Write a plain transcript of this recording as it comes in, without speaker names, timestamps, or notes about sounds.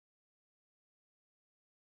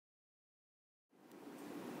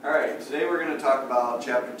Alright, today we're going to talk about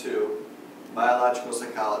Chapter 2, Biological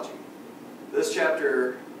Psychology. This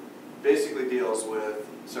chapter basically deals with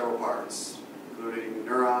several parts, including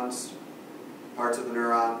neurons, parts of the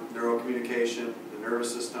neuron, neurocommunication, the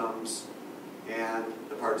nervous systems, and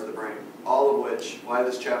the parts of the brain. All of which, why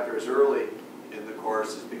this chapter is early in the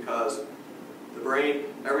course, is because the brain,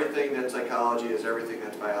 everything that's psychology is everything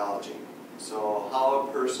that's biology. So how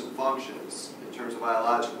a person functions in terms of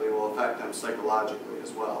biologically will affect them psychologically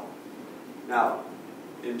as well. Now,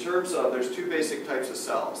 in terms of, there's two basic types of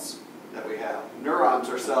cells that we have. Neurons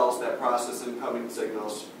are cells that process incoming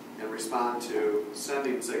signals and respond to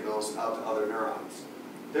sending signals out to other neurons.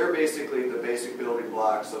 They're basically the basic building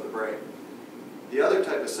blocks of the brain. The other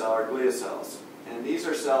type of cell are glia cells, and these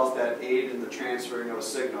are cells that aid in the transferring of a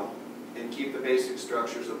signal and keep the basic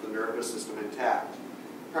structures of the nervous system intact.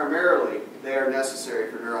 Primarily, they are necessary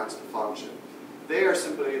for neurons to function. They are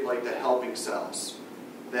simply like the helping cells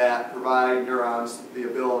that provide neurons the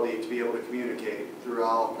ability to be able to communicate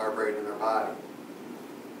throughout our brain and our body.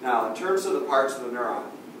 Now, in terms of the parts of the neuron,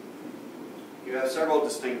 you have several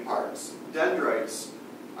distinct parts. Dendrites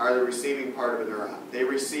are the receiving part of a neuron. They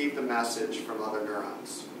receive the message from other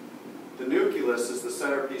neurons. The nucleus is the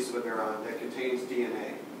centerpiece of a neuron that contains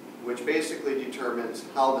DNA, which basically determines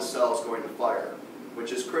how the cell is going to fire,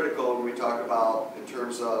 which is critical when we talk about in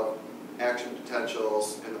terms of action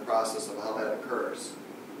potentials and the process of how that occurs.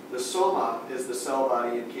 The soma is the cell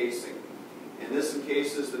body encasing, and this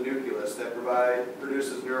encases the nucleus that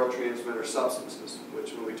produces neurotransmitter substances,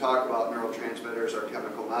 which when we talk about neurotransmitters are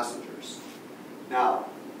chemical messengers. Now,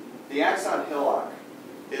 the axon hillock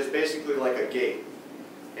is basically like a gate,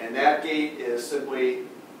 and that gate is simply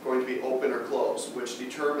going to be open or closed, which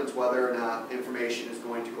determines whether or not information is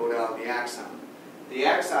going to go down the axon. The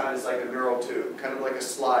axon is like a neural tube, kind of like a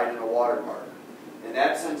slide in a water park. And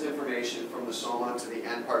that sends information from the soma to the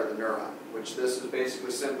end part of the neuron, which this is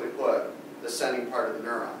basically simply put, the sending part of the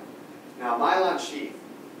neuron. Now, myelin sheath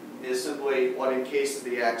is simply what encases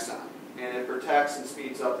the axon, and it protects and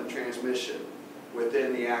speeds up the transmission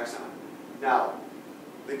within the axon. Now,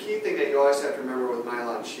 the key thing that you always have to remember with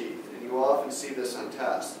myelin sheath, and you will often see this on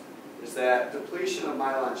tests, is that depletion of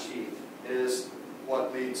myelin sheath is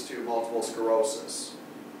what leads to multiple sclerosis.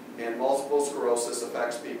 And multiple sclerosis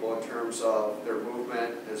affects people in terms of their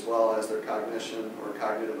movement as well as their cognition or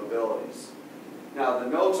cognitive abilities. Now, the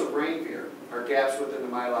nodes of brain fear are gaps within the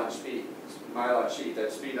myelin sheath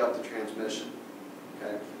that speed up the transmission.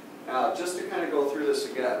 Okay? Now, just to kind of go through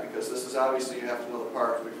this again, because this is obviously you have to know the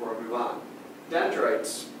parts before we move on.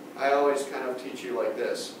 Dendrites, I always kind of teach you like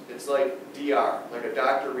this. It's like DR, like a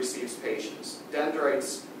doctor receives patients.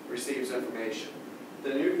 Dendrites receives information.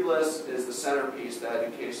 The nucleus is the centerpiece that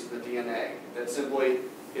encases the DNA. That simply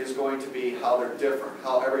is going to be how they're different,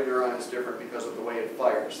 how every neuron is different because of the way it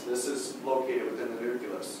fires. This is located within the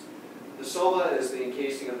nucleus. The soma is the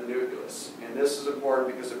encasing of the nucleus, and this is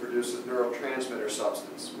important because it produces neurotransmitter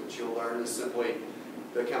substance, which you'll learn is simply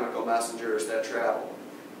the chemical messengers that travel.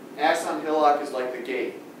 Axon hillock is like the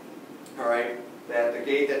gate, all right? That the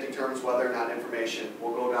gate that determines whether or not information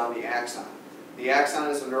will go down the axon. The axon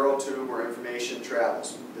is a neural tube where information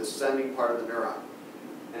travels, the sending part of the neuron.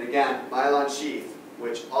 And again, myelin sheath,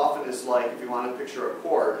 which often is like, if you want to picture a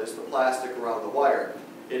cord, is the plastic around the wire.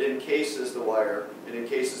 It encases the wire, it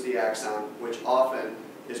encases the axon, which often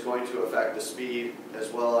is going to affect the speed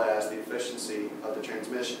as well as the efficiency of the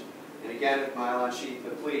transmission. And again, if myelin sheath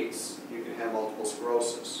depletes, you can have multiple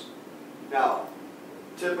sclerosis. Now,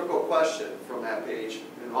 typical question from that page,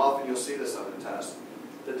 and often you'll see this on the test,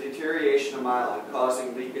 the deterioration of myelin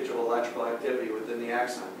causing leakage of electrical activity within the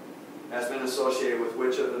axon has been associated with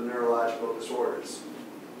which of the neurological disorders?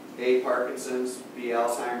 A. Parkinson's, B.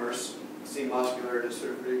 Alzheimer's, C. Muscular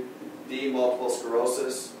dystrophy, D. Multiple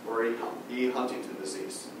sclerosis, or E. Huntington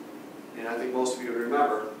disease. And I think most of you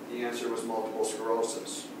remember the answer was multiple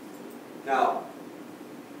sclerosis. Now,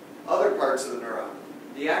 other parts of the neuron.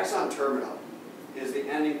 The axon terminal is the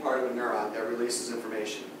ending part of a neuron that releases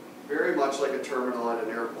information. Very much like a terminal at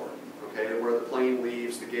an airport, okay, where the plane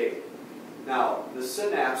leaves the gate. Now, the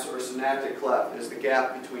synapse or synaptic cleft is the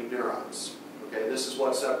gap between neurons. Okay, this is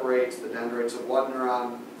what separates the dendrites of one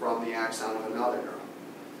neuron from the axon of another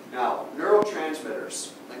neuron. Now,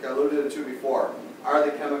 neurotransmitters, like I alluded to before, are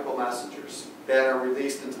the chemical messengers that are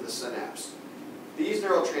released into the synapse. These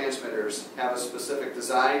neurotransmitters have a specific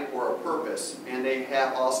design or a purpose, and they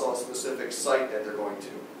have also a specific site that they're going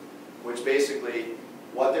to, which basically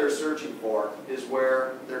what they're searching for is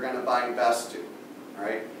where they're going to bind best to. All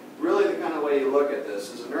right? Really, the kind of way you look at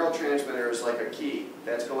this is a neurotransmitter is like a key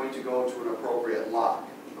that's going to go to an appropriate lock.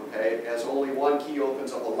 Okay? As only one key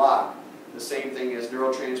opens up a lock, The same thing as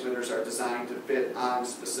neurotransmitters are designed to fit on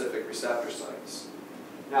specific receptor sites.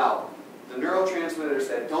 Now, the neurotransmitters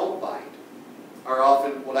that don't bind are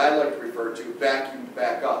often what I like to refer to vacuumed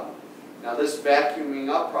back up. Now, this vacuuming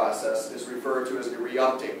up process is referred to as the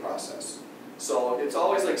reuptake process. So it's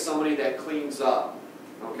always like somebody that cleans up,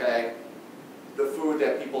 okay, the food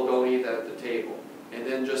that people don't eat at the table, and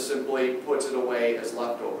then just simply puts it away as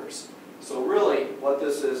leftovers. So really, what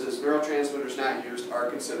this is neurotransmitters not used are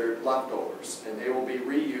considered leftovers, and they will be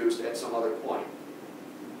reused at some other point.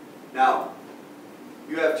 Now,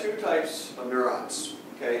 you have two types of neurons,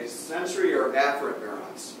 okay? Sensory or afferent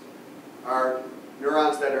neurons are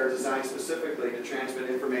neurons that are designed specifically to transmit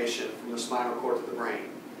information from the spinal cord to the brain.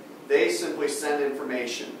 They simply send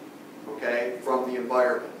information, okay, from the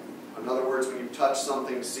environment. In other words, when you touch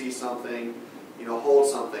something, see something, hold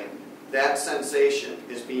something, that sensation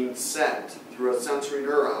is being sent through a sensory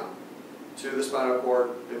neuron to the spinal cord,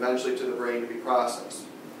 eventually to the brain to be processed.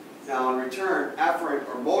 Now, in return, afferent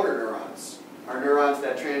or motor neurons are neurons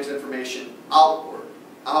that transmit information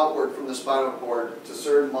outward from the spinal cord to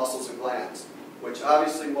certain muscles and glands, which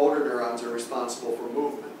obviously motor neurons are responsible for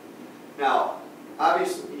movement. Now,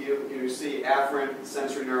 obviously you see afferent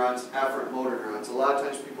sensory neurons, afferent motor neurons. A lot of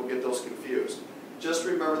times people get those confused. Just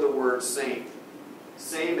remember the word same.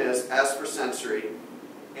 Same is S for sensory,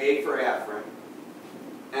 A for afferent,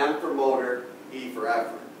 M for motor, E for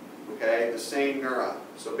afferent. Okay, the same neuron.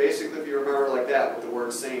 So basically, if you remember like that with the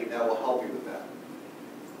word same, that will help you with that.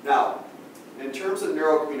 Now, in terms of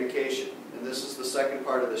neurocommunication, and this is the second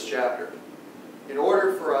part of this chapter, in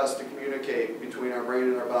order for us to communicate between our brain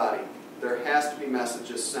and our body, there has to be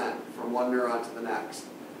messages sent from one neuron to the next.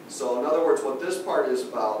 So in other words, what this part is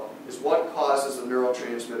about is what causes a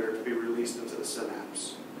neurotransmitter to be released into the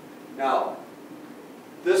synapse. Now,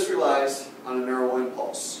 this relies on a neural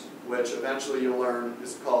impulse, which eventually you'll learn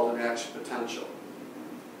is called an action potential.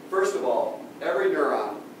 First of all, every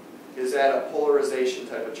neuron is at a polarization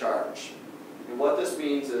type of charge. And what this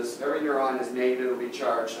means is every neuron is negatively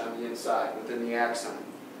charged on the inside, within the axon.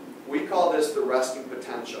 We call this the resting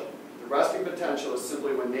potential. The resting potential is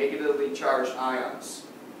simply when negatively charged ions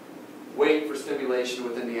wait for stimulation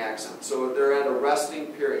within the axon. So they're at a resting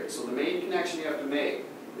period. So the main connection you have to make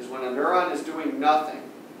is when a neuron is doing nothing,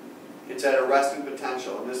 it's at a resting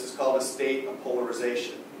potential, and this is called a state of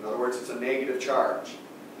polarization. In other words, it's a negative charge.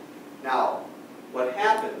 Now, what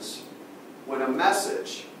happens when a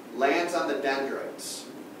message lands on the dendrites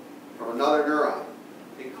from another neuron,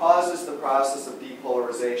 it causes the process of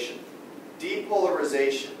depolarization.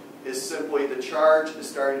 Depolarization is simply the charge is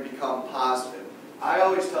starting to become positive. I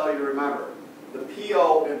always tell you to remember, the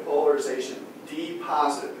PO in polarization, D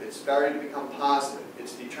positive, it's starting to become positive.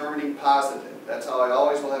 It's determining positive. That's how I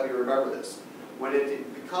always will have you remember this. When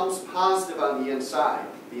it becomes positive on the inside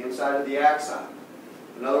of the axon,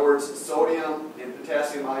 in other words, sodium and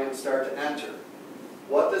potassium ions start to enter.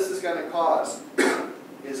 What this is going to cause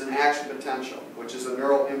is an action potential, which is a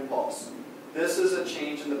neural impulse. This is a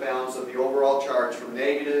change in the balance of the overall charge from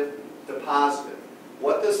negative to positive.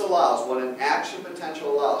 What this allows, what an action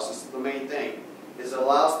potential allows, this is the main thing, is it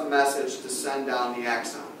allows the message to send down the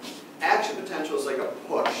axon. Action potential is like a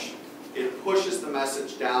push. It pushes the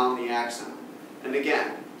message down the axon. And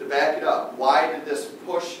again, to back it up, why did this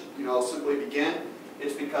push, simply begin?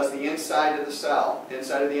 It's because the inside of the cell,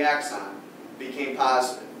 inside of the axon, became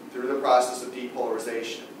positive through the process of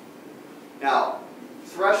depolarization. Now,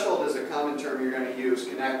 threshold is a common term you're going to use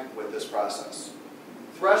connect with this process.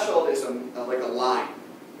 Threshold is like a line,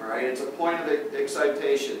 all right? It's a point of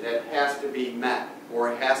excitation that has to be met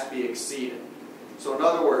or it has to be exceeded. So in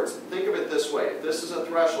other words, think of it this way. If this is a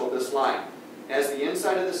threshold, this line, as the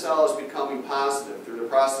inside of the cell is becoming positive through the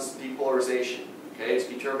process of depolarization, okay, it's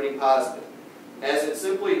determining positive. As it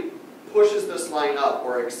simply pushes this line up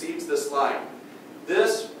or exceeds this line,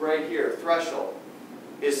 this right here, threshold,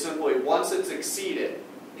 is simply, once it's exceeded,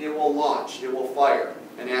 it will launch, it will fire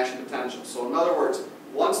an action potential. So in other words,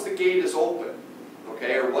 once the gate is open,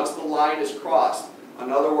 okay, or once the line is crossed,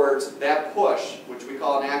 in other words, that push, which we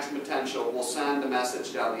call an action potential, will send the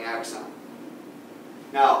message down the axon.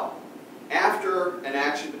 Now, after an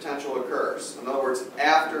action potential occurs, in other words,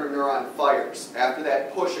 after a neuron fires, after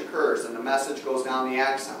that push occurs and the message goes down the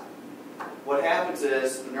axon, what happens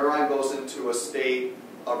is the neuron goes into a state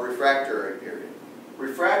of refractory period.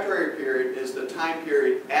 Refractory period is the time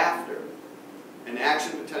period after an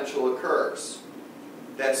action potential occurs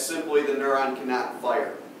that simply the neuron cannot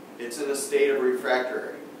fire. It's in a state of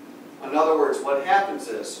refractory. In other words, what happens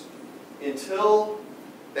is, until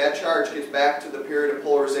that charge gets back to the period of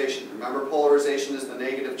polarization, remember polarization is the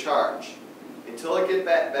negative charge, until it gets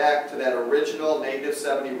back to that original negative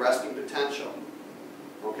 70 resting potential,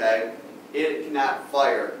 okay, it cannot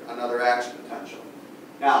fire another action potential.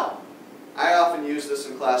 Now, I often use this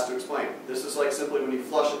in class to explain. This is like simply when you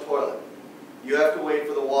flush a toilet. You have to wait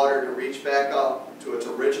for the water to reach back up to its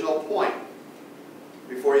original point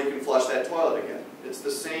before you can flush that toilet again. It's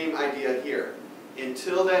the same idea here.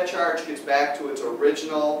 Until that charge gets back to its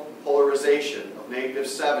original polarization of negative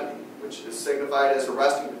 70, which is signified as a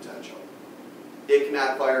resting potential, it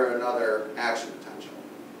cannot fire another action potential.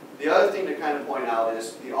 The other thing to kind of point out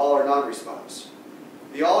is the all or none response.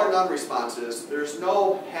 The all or none response is there's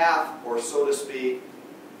no half, or so to speak,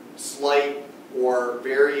 slight or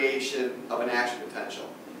variation of an action potential.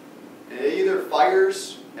 And it either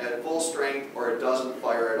fires at full strength or it doesn't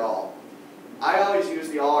fire at all. I always use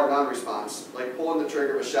the all or none response, like pulling the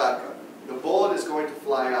trigger of a shotgun. The bullet is going to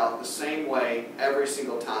fly out the same way every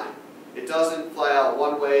single time. It doesn't fly out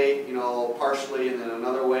one way, partially, and then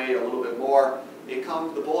another way, a little bit more. The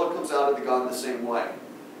bullet comes out of the gun the same way.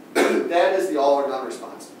 That is the all or none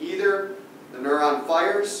response. Either the neuron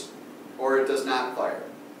fires or it does not fire.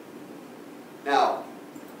 Now,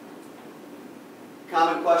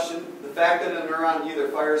 common question, the fact that a neuron either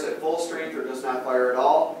fires at full strength or does not fire at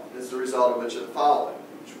all is the result of which of the following,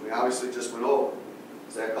 which we obviously just went over.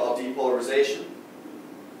 Is that called depolarization,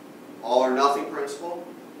 all or nothing principle,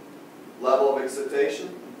 level of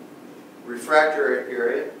excitation, refractory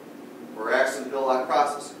period, or Axon-Hill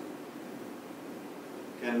processing?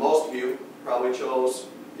 And most of you probably chose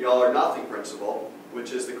the all or nothing principle,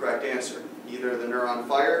 which is the correct answer. Either the neuron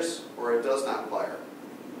fires or it does not fire.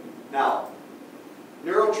 Now,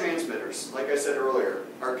 neurotransmitters, like I said earlier,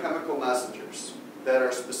 are chemical messengers that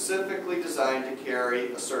are specifically designed to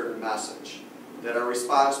carry a certain message, that are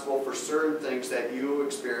responsible for certain things that you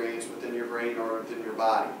experience within your brain or within your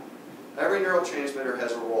body. Every neurotransmitter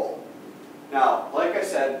has a role. Now, like I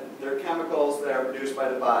said, they're chemicals that are produced by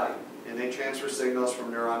the body, and they transfer signals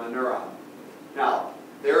from neuron to neuron. Now,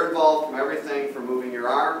 they're involved from everything from moving your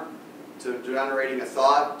arm to generating a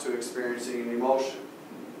thought to experiencing an emotion.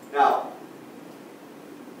 Now,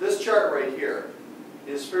 this chart right here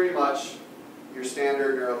is pretty much your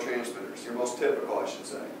standard neurotransmitters, your most typical, I should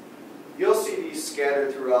say. You'll see these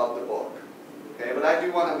scattered throughout the book. Okay, but I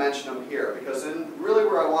do want to mention them here because really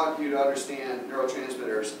where I want you to understand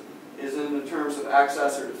neurotransmitters is in the terms of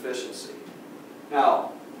excess or deficiency.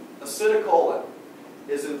 Now, acetylcholine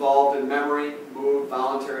is involved in memory, mood,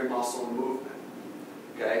 voluntary muscle, and movement.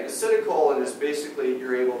 Okay, acetylcholine is basically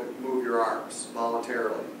you're able to move your arms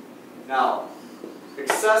voluntarily. Now,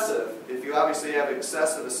 excessive, if you obviously have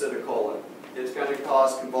excessive acetylcholine, it's going to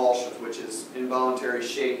cause convulsions, which is involuntary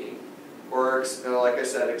shaking, or like I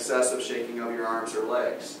said, excessive shaking of your arms or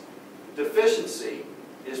legs. Deficiency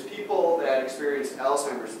is people that experience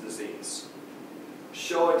Alzheimer's disease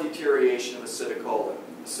show a deterioration of acetylcholine.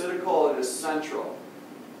 Acetylcholine is central,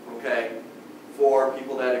 okay, for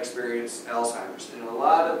people that experience Alzheimer's. And a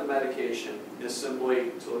lot of the medication is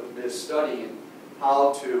simply studying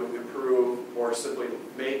how to improve or simply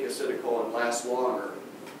make acetylcholine last longer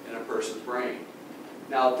in a person's brain.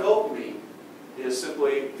 Now, dopamine is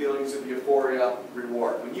simply feelings of euphoria,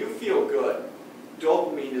 reward. When you feel good,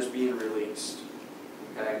 dopamine is being released.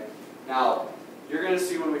 Okay? Now, you're going to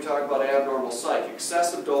see when we talk about abnormal psych,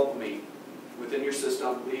 excessive dopamine within your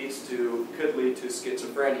system could lead to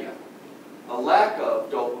schizophrenia. A lack of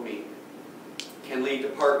dopamine can lead to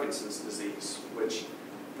Parkinson's disease, which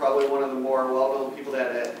probably one of the more well-known people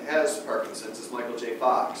that has Parkinson's is Michael J.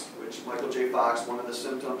 Fox, which Michael J. Fox, one of the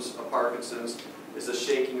symptoms of Parkinson's is a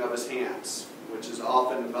shaking of his hands, which is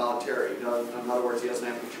often involuntary. In other words, he doesn't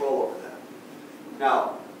have control over that.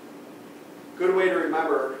 Now, good way to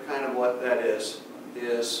remember kind of what that is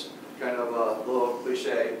kind of a little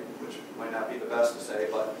cliche, which might not be the best to say,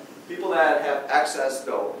 but people that have excess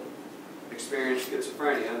dope experience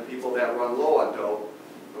schizophrenia, and people that run low on dope,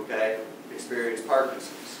 okay, experience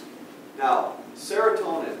Parkinson's. Now,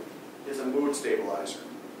 serotonin is a mood stabilizer.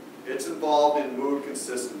 It's involved in mood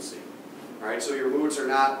consistency. Right? So your moods are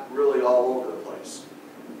not really all over the place.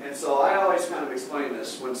 And so I always kind of explain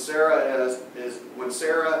this. When Sarah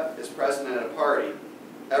is present at a party,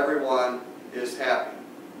 everyone is happy.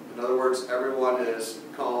 In other words, everyone is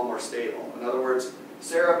calm or stable. In other words,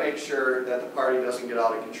 Sarah makes sure that the party doesn't get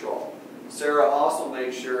out of control. Sarah also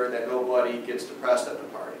makes sure that nobody gets depressed at the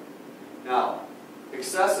party. Now,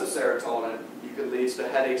 excessive serotonin can lead to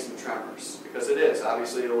headaches and tremors, because it is.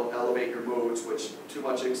 Obviously, it will elevate your moods, which too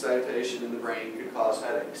much excitation in the brain could cause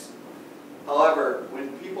headaches. However,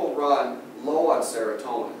 when people run low on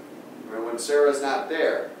serotonin, or when Sarah's not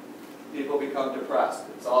there, people become depressed.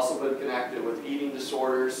 It's also been connected with eating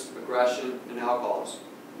disorders, aggression, and alcoholism.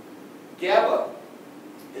 GABA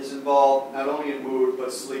is involved not only in mood,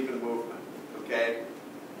 but sleep and movement. Okay?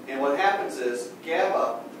 And what happens is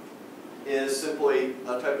GABA is simply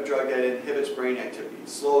a type of drug that inhibits brain activity,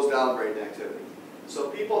 slows down brain activity. So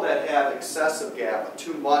people that have excessive GABA,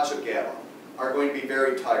 too much of GABA, are going to be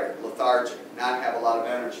very tired, lethargic, not have a lot of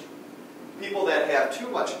energy. People that have too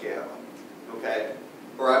much GABA, okay,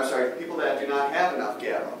 or I'm sorry, people that do not have enough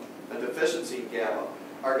GABA, a deficiency in GABA,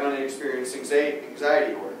 are going to experience anxiety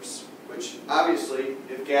disorders, which obviously,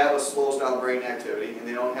 if GABA slows down brain activity and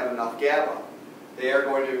they don't have enough GABA, they are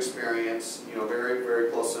going to experience, very,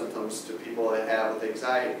 very close symptoms to people that have with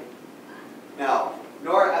anxiety. Now,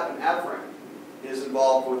 norepinephrine is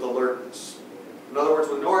involved with alertness. In other words,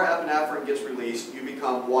 when norepinephrine gets released, you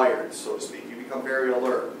become wired, so to speak. You become very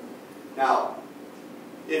alert. Now,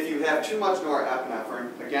 if you have too much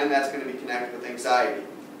norepinephrine, again, that's going to be connected with anxiety.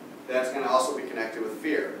 That's going to also be connected with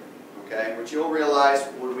fear. Okay? Which you'll realize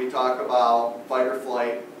when we talk about fight or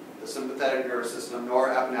flight, the sympathetic nervous system,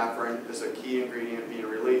 norepinephrine is a key ingredient being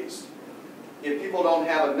released. If people don't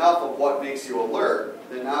have enough of what makes you alert,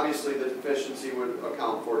 then obviously the deficiency would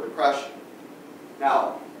account for depression.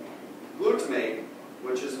 Now, glutamate,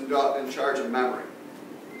 which is in charge of memory,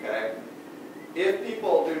 okay? If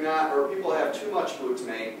people do not, or people have too much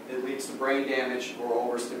glutamate, it leads to brain damage or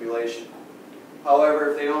overstimulation.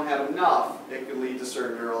 However, if they don't have enough, it could lead to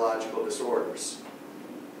certain neurological disorders.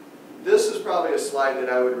 This is probably a slide that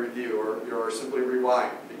I would review or simply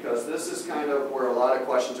rewind, because this is kind of where a lot of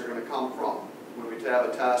questions are going to come from when we have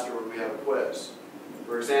a test or when we have a quiz.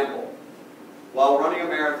 For example, while running a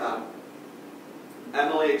marathon,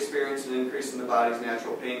 Emily experienced an increase in the body's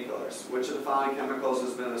natural painkillers. Which of the following chemicals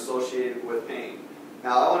has been associated with pain?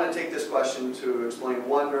 Now, I want to take this question to explain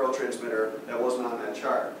one neurotransmitter that wasn't on that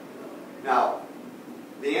chart. Now,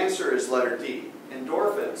 the answer is letter D.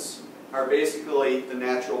 Endorphins are basically the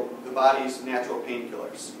body's natural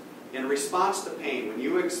painkillers. In response to pain, when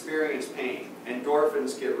you experience pain,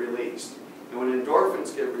 endorphins get released. And when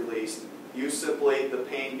endorphins get released, the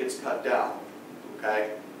pain gets cut down.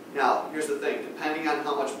 Okay? Now, here's the thing. Depending on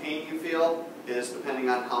how much pain you feel is depending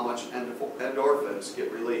on how much endorphins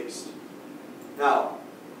get released. Now,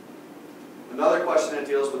 another question that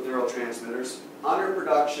deals with neurotransmitters.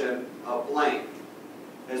 Underproduction of blank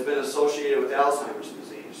has been associated with Alzheimer's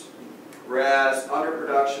disease, whereas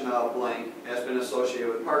underproduction of blank has been associated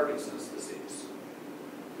with Parkinson's disease.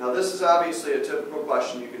 Now, this is obviously a typical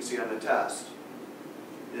question you can see on the test.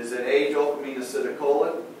 Is it A, dopamine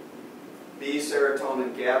acetylcholine, B,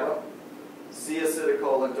 serotonin GABA, C,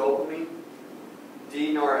 acetylcholine dopamine,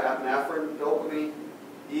 D, norepinephrine dopamine,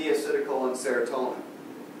 E, acetylcholine serotonin?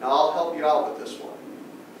 Now, I'll help you out with this one.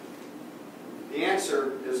 The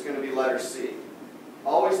answer is going to be letter C.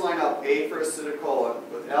 Always line up A for acetylcholine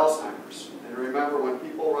with Alzheimer's. And remember, when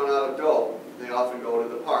people run out of dope, they often go to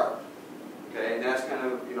the park. Okay, and that's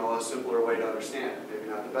kind of, a simpler way to understand it. Maybe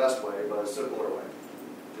not the best way, but a simpler way.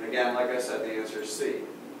 And again, like I said, the answer is C.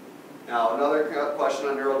 Now, another question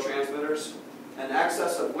on neurotransmitters. An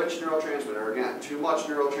excess of which neurotransmitter, again, too much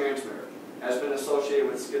neurotransmitter, has been associated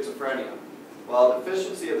with schizophrenia, while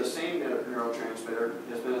deficiency of the same neurotransmitter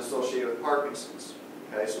has been associated with Parkinson's.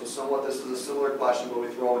 Okay, so somewhat this is a similar question, but we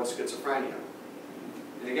throw in schizophrenia.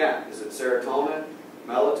 And again, is it serotonin,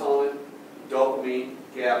 melatonin, dopamine,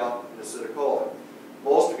 GABA, and acetylcholine?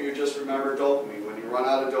 Most of you just remember dopamine. When you run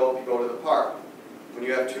out of dope, you go to the park. When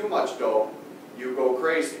you have too much dope, you go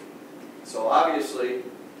crazy. So obviously,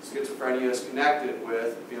 schizophrenia is connected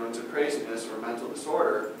with feelings of craziness or mental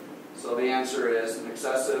disorder. So the answer is an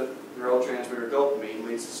excessive neurotransmitter dopamine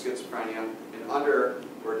leads to schizophrenia, and under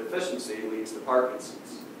or deficiency leads to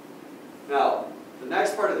Parkinson's. Now, the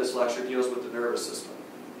next part of this lecture deals with the nervous system.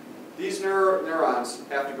 These neurons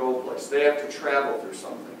have to go place. They have to travel through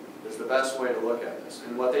something. Is the best way to look at this.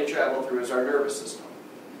 And what they travel through is our nervous system.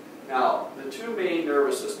 Now, the two main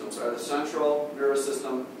nervous systems are the central nervous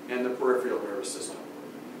system and the peripheral nervous system.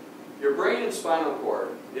 Your brain and spinal cord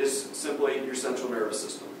is simply your central nervous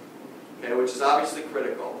system, okay, which is obviously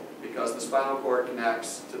critical because the spinal cord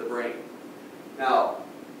connects to the brain. Now,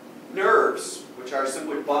 nerves, which are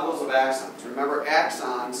simply bundles of axons. Remember,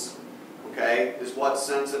 axons, okay, is what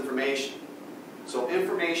sends information. So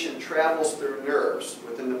information travels through nerves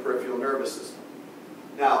within the peripheral nervous system.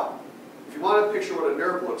 Now, if you want to picture what a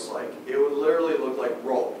nerve looks like, it would literally look like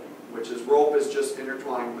rope, which is rope is just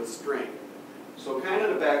intertwined with string. So kind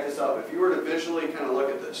of to back this up, if you were to visually kind of look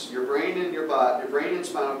at this, your brain and your brain and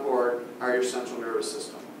spinal cord are your central nervous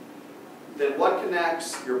system. Then what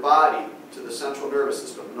connects your body to the central nervous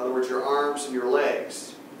system? In other words, your arms and your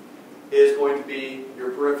legs. is going to be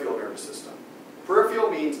your peripheral nervous system.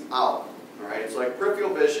 Peripheral means out. All right? So like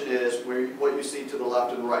peripheral vision is what you see to the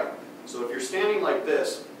left and right. So if you're standing like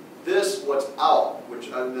this, what's out,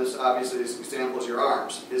 which on this obviously this example is your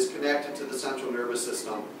arms, is connected to the central nervous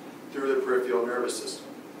system through the peripheral nervous system.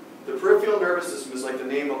 The peripheral nervous system is like the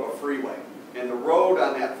name of a freeway, and the road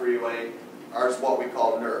on that freeway is what we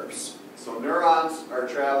call nerves. So neurons are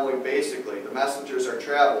traveling, basically, the messengers are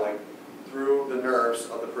traveling through the nerves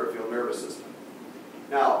of the peripheral nervous system.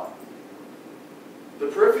 Now, the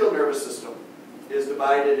peripheral nervous system is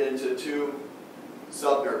divided into two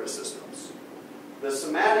subnervous systems. The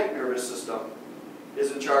somatic nervous system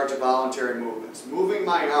is in charge of voluntary movements. Moving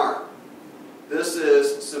my arm. This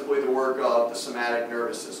is simply the work of the somatic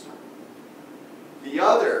nervous system. The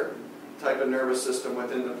other type of nervous system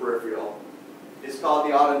within the peripheral is called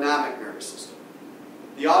the autonomic nervous system.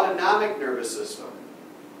 The autonomic nervous system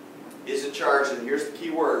is in charge, and here's the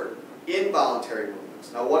key word, involuntary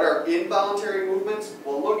movements. Now what are involuntary movements?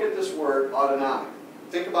 Well, look at this word, autonomic.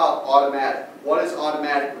 Think about automatic. What is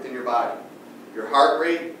automatic within your body? Your heart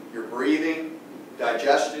rate, your breathing,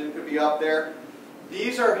 digestion could be up there.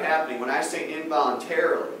 These are happening, when I say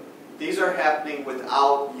involuntarily, these are happening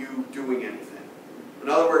without you doing anything. In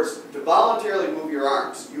other words, to voluntarily move your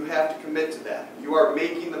arms, you have to commit to that. You are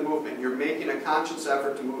making the movement. You're making a conscious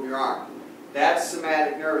effort to move your arm. That's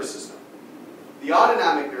somatic nervous system. The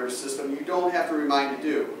autonomic nervous system, you don't have to remind to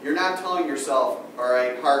do. You're not telling yourself, all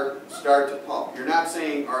right, heart, start to pump. You're not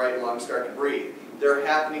saying, all right, lungs, start to breathe. They're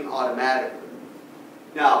happening automatically.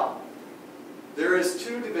 Now, there is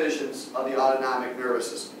two divisions of the autonomic nervous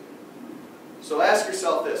system. So ask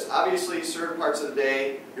yourself this. Obviously, certain parts of the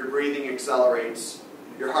day, your breathing accelerates,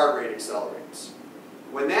 your heart rate accelerates.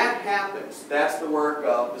 When that happens, that's the work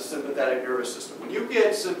of the sympathetic nervous system. When you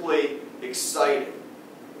get simply excited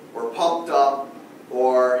or pumped up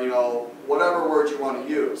or, whatever word you want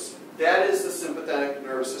to use, that is the sympathetic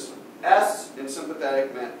nervous system. S in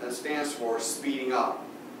sympathetic stands for speeding up.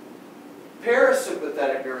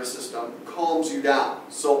 Parasympathetic nervous system calms you down.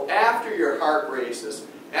 So after your heart races,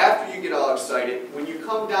 after you get all excited, when you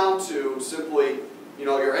come down to simply,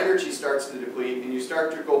 your energy starts to deplete and you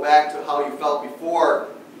start to go back to how you felt before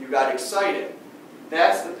you got excited,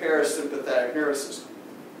 that's the parasympathetic nervous system.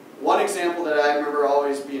 One example that I remember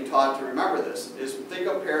always being taught to remember this is think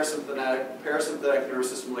of parasympathetic nervous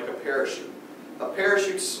system like a parachute. A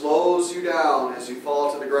parachute slows you down as you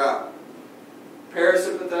fall to the ground.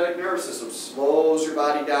 Parasympathetic nervous system slows your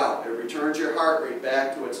body down. It returns your heart rate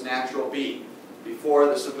back to its natural beat before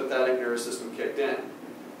the sympathetic nervous system kicked in.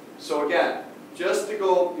 So again, just to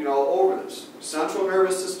go over this, central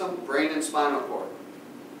nervous system, brain and spinal cord.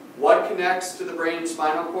 What connects to the brain and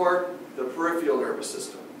spinal cord? The peripheral nervous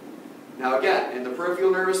system. Now again, in the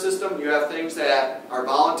peripheral nervous system, you have things that are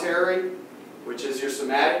voluntary, which is your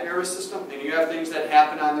somatic nervous system, and you have things that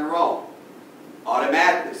happen on their own,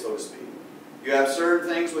 automatically, so to speak. You have certain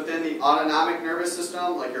things within the autonomic nervous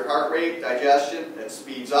system, like your heart rate, digestion, that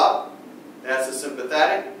speeds up. That's the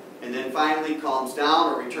sympathetic. And then finally calms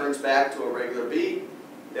down or returns back to a regular beat.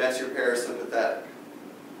 That's your parasympathetic.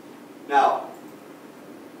 Now,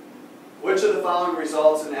 which of the following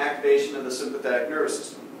results in activation of the sympathetic nervous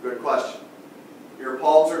system? Good question. Your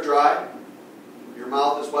palms are dry. Your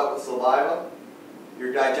mouth is wet with saliva.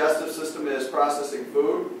 Your digestive system is processing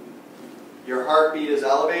food. Your heartbeat is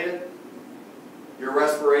elevated. Your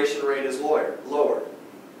respiration rate is lowered.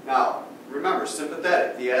 Now, remember,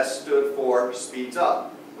 sympathetic, the S stood for speeds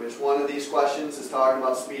up. Which one of these questions is talking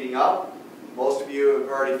about speeding up? Most of you have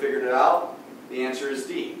already figured it out. The answer is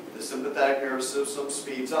D. The sympathetic nervous system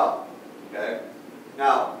speeds up. Okay?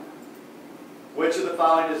 Now, which of the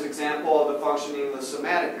following is an example of the functioning of the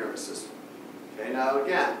somatic nervous system? Okay, now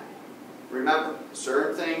again, remember,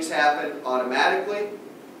 certain things happen automatically,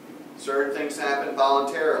 certain things happen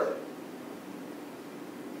voluntarily.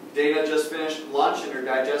 Dana just finished lunch and her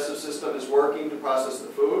digestive system is working to process the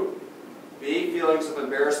food. B, feelings of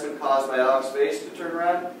embarrassment caused by Alex's face to turn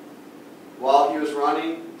red. While he was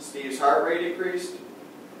running, Steve's heart rate increased.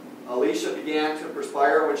 Alicia began to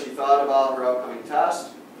perspire when she thought about her upcoming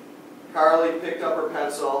test. Carly picked up her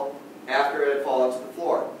pencil after it had fallen to the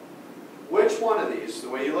floor. Which one of these, the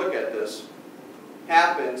way you look at this,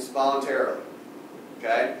 happens voluntarily?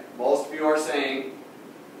 Okay? Most of you are saying,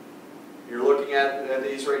 you're looking at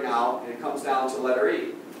these right now, and it comes down to letter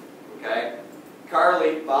E. Okay?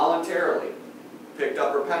 Carly voluntarily picked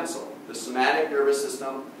up her pencil. The somatic nervous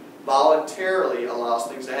system voluntarily allows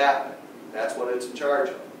things to happen. That's what it's in charge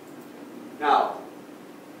of. Now,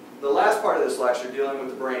 the last part of this lecture dealing with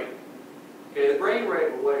the brain. Okay, the brain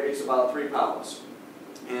weighs about 3 pounds,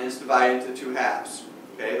 and it's divided into 2 halves.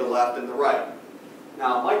 Okay, the left and the right.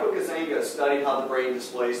 Now, Michael Gazzaniga studied how the brain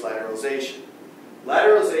displays lateralization.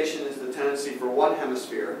 Lateralization is the tendency for one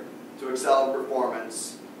hemisphere to excel in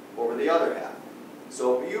performance over the other half.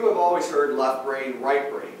 So you have always heard left brain,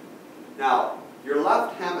 right brain. Now, your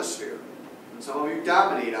left hemisphere, and some of you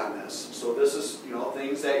dominate on this, so this is,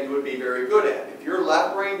 things that you would be very good at. If you're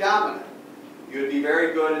left brain dominant, you would be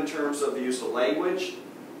very good in terms of the use of language,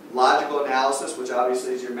 logical analysis, which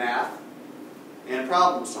obviously is your math, and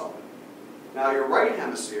problem solving. Now, your right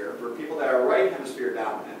hemisphere, for people that are right hemisphere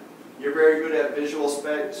dominant, you're very good at visual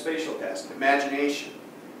spatial tasks, imagination.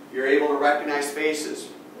 You're able to recognize faces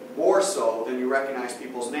more so than you recognize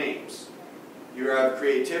people's names. You have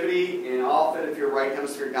creativity, and often if you're right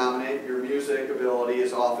hemisphere dominant, your music ability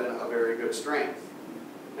is often a very good strength.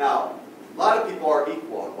 Now, a lot of people are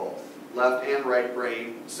equal in both. Left and right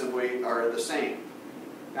brain simply are the same.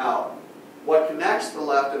 Now, what connects the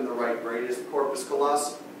left and the right brain is the corpus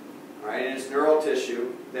callosum. Right? And it's neural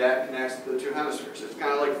tissue that connects the two hemispheres. It's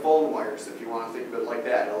kind of like phone wires, if you want to think of it like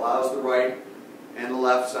that. It allows the right and the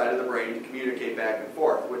left side of the brain to communicate back and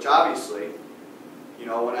forth, which obviously,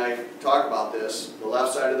 when I talk about this, the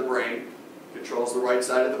left side of the brain controls the right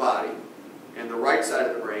side of the body, and the right side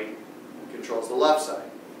of the brain controls the left side.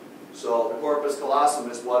 So the corpus callosum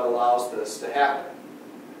is what allows this to happen.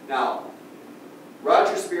 Now,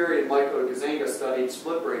 Roger Sperry and Michael Gazzaniga studied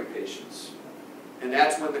split brain patients. And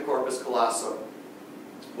that's when the corpus callosum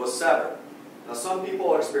was severed. Now, some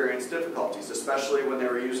people experience difficulties, especially when they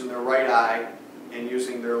were using their right eye and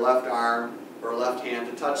using their left arm or left hand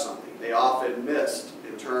to touch something. They often missed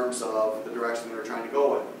in terms of the direction they were trying to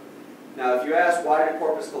go with. Now, if you ask why do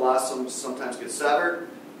corpus callosums sometimes get severed,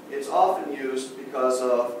 it's often used because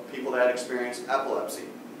of people that experience epilepsy.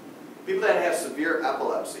 People that have severe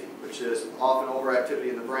epilepsy, which is often overactivity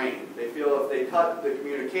in the brain, they feel if they cut the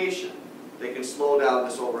communication, they can slow down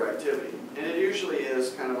this overactivity. And it usually is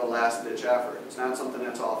kind of a last-ditch effort. It's not something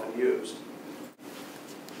that's often used.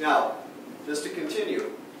 Now, just to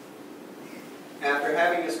continue, after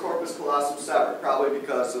having his corpus callosum severed, probably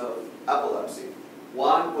because of epilepsy,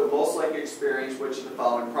 one would most likely experience which of the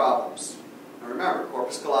following problems. Now remember,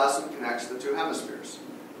 corpus callosum connects the two hemispheres.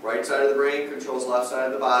 Right side of the brain controls left side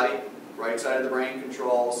of the body. Right side of the brain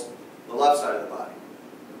controls the left side of the body.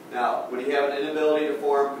 Now, would he have an inability to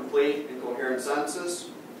form complete and coherent sentences?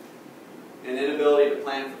 An inability to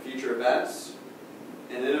plan for future events?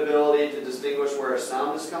 An inability to distinguish where a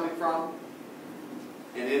sound is coming from?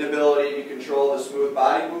 An inability to control the smooth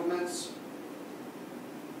body movements?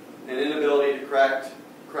 An inability to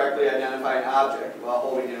correctly identify an object while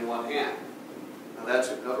holding it in one hand? Now that's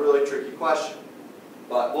a really tricky question.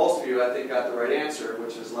 But most of you, I think, got the right answer,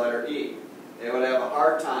 which is letter E. They would have a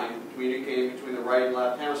hard time communicating between the right and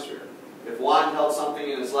left hemisphere. If Juan held something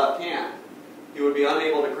in his left hand, he would be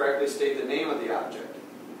unable to correctly state the name of the object.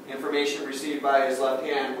 Information received by his left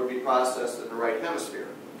hand would be processed in the right hemisphere.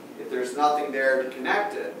 If there's nothing there to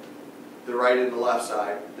connect it, the right and the left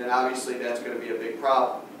side, then obviously that's going to be a big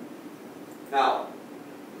problem. Now,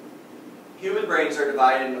 human brains are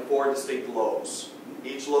divided into 4 distinct lobes.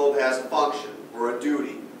 Each lobe has a function or a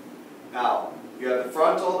duty. Now, you have the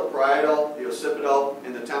frontal, the parietal, the occipital,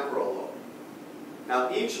 and the temporal lobe. Now,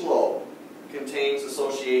 each lobe contains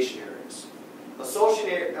association areas.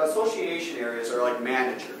 Association areas are like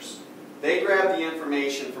managers. They grab the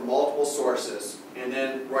information from multiple sources and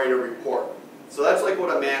then write a report. So that's like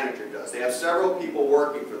what a manager does. They have several people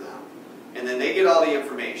working for them, and then they get all the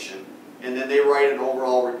information, and then they write an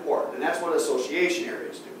overall report. And that's what association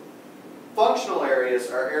areas do. Functional areas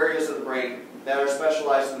are areas of the brain that are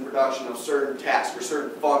specialized in the production of certain tasks or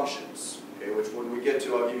certain functions, okay, which when we get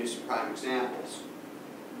to, I'll give you some prime examples.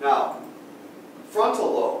 Now,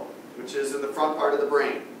 frontal lobe, which is in the front part of the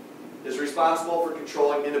brain, is responsible for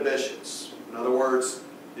controlling inhibitions. In other words,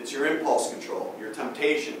 it's your impulse control, your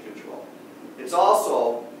temptation control. It's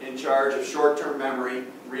also in charge of short-term memory,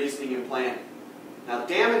 reasoning, and planning. Now,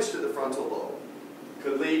 damage to the frontal lobe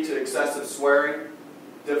could lead to excessive swearing,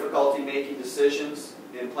 difficulty making decisions,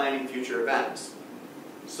 and planning future events.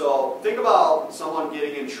 So think about someone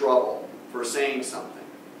getting in trouble for saying something,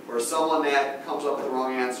 or someone that comes up with the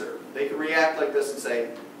wrong answer. They can react like this and say,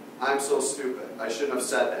 "I'm so stupid, I shouldn't have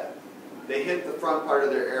said that." They hit the front part of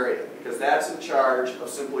their area because that's in charge of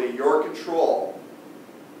simply your control.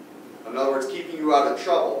 In other words, keeping you out of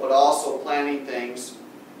trouble, but also planning things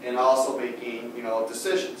and also making,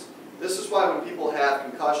 decisions. This is why when people have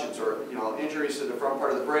concussions or, injuries to the front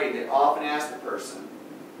part of the brain, they often ask the person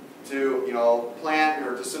to, plan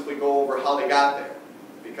or to simply go over how they got there.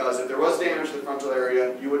 Because if there was damage to the frontal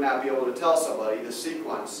area, you would not be able to tell somebody the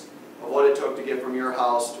sequence of what it took to get from your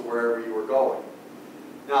house to wherever you were going.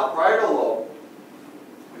 Now, parietal lobe,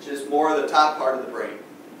 which is more the top part of the brain,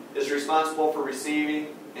 is responsible for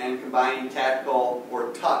receiving and combining tactile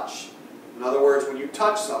or touch. In other words, when you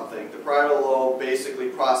touch something, the parietal lobe basically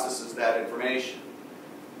processes that information.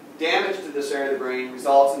 Damage to this area of the brain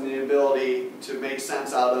results in the inability to make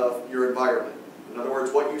sense out of your environment. In other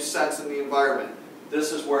words, what you sense in the environment.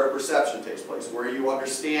 This is where perception takes place, where you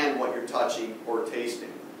understand what you're touching or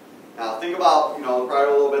tasting. Now think about, the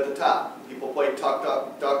parietal lobe at the top. People play duck,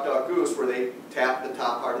 duck, goose, where they tap the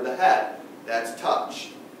top part of the head. That's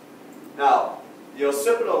touch. Now, the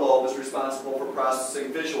occipital lobe is responsible for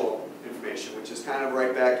processing visual information, which is kind of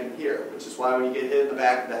right back in here, which is why when you get hit in the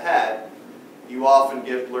back of the head, you often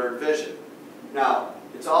get blurred vision. Now,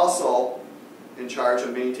 it's also in charge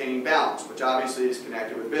of maintaining balance, which obviously is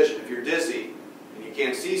connected with vision. If you're dizzy and you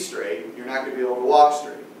can't see straight, you're not going to be able to walk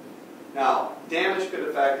straight. Now, damage could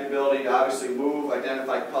affect the ability to obviously move,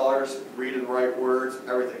 identify colors, read and write words,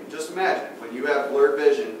 everything. Just imagine, when you have blurred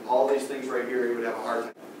vision, all these things right here, you would have a hard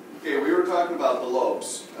time. Okay, we were talking about the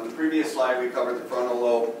lobes. On the previous slide, we covered the frontal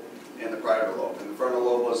lobe and the parietal lobe. And the frontal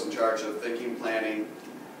lobe was in charge of thinking, planning,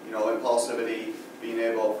 impulsivity, being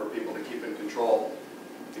able for people to keep in control.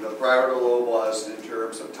 The parietal lobe was in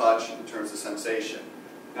terms of touch, in terms of sensation.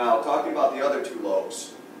 Now, talking about the other two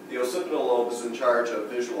lobes, the occipital lobe is in charge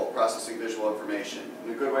of processing visual information.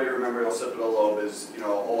 And a good way to remember the occipital lobe is,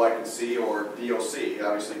 oh, I can see, or DOC.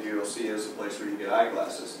 Obviously, DOC is a place where you get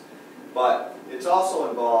eyeglasses. But it's also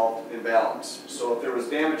involved in balance. So if there was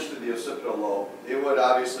damage to the occipital lobe, it would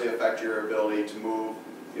obviously affect your ability to move.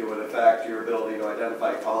 It would affect your ability to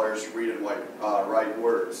identify colors, read and write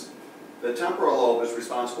words. The temporal lobe is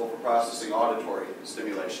responsible for processing auditory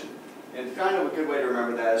stimulation. And kind of a good way to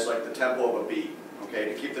remember that is like the tempo of a beat. Okay,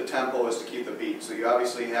 to keep the tempo is to keep the beat. So you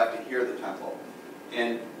obviously have to hear the tempo.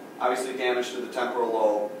 And obviously damage to the temporal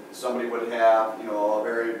lobe, somebody would have, a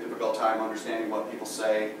very difficult time understanding what people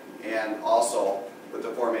say, and also with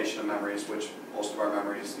the formation of memories, which most of our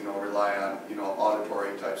memories, rely on,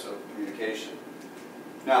 auditory types of communication.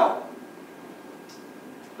 Now,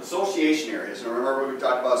 association areas, and remember we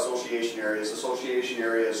talked about association areas. Association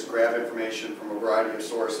areas grab information from a variety of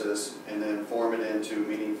sources and then form it into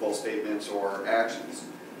meaningful statements or actions.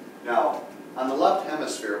 Now, on the left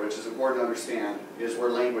hemisphere, which is important to understand, is where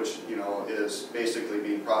language, is basically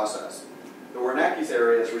being processed. The Wernicke's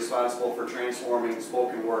area is responsible for transforming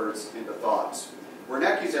spoken words into thoughts.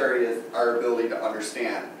 Wernicke's area is our ability to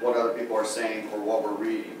understand what other people are saying or what we're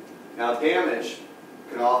reading. Now, damage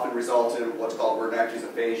can often result in what's called Wernicke's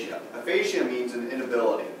aphasia. Aphasia means an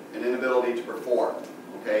inability to perform,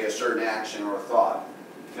 a certain action or a thought.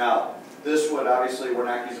 Now, this would obviously,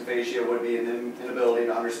 Wernicke's aphasia would be an inability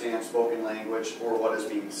to understand spoken language or what is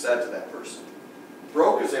being said to that person.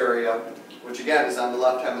 Broca's area, which again is on the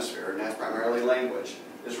left hemisphere, and that's primarily language,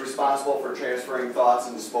 is responsible for transferring thoughts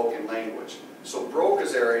into spoken language. So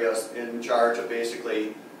Broca's area is in charge of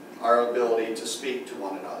basically our ability to speak to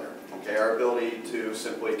one another, our ability to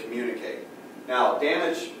simply communicate. Now,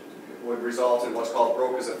 damage would result in what's called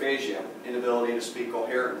Broca's aphasia, inability to speak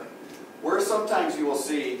coherently. Where sometimes you will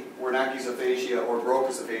see Wernicke's aphasia or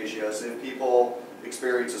Broca's aphasia is if people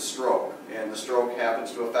experience a stroke, and the stroke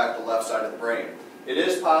happens to affect the left side of the brain. It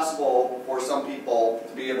is possible for some people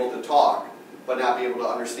to be able to talk, but not be able to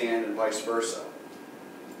understand, and vice versa.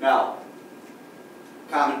 Now,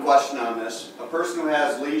 common question on this, a person who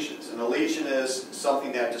has lesions, and a lesion is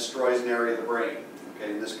something that destroys an area of the brain.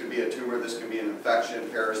 And this could be a tumor, this could be an infection,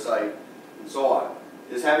 parasite, and so on,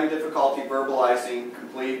 is having difficulty verbalizing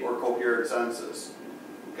complete or coherent sentences.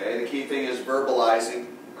 The key thing is verbalizing,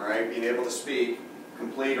 being able to speak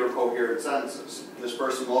complete or coherent sentences. This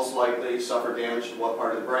person most likely suffered damage to what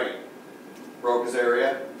part of the brain? Broca's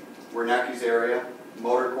area, Wernicke's area,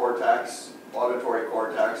 motor cortex, auditory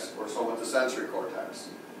cortex, or somatosensory cortex.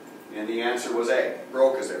 And the answer was A,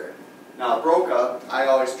 Broca's area. Now, Broca, I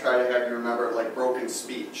always try to have you remember it like broken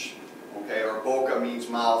speech, or boca means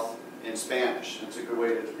mouth in Spanish. It's a good way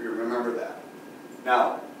to remember that.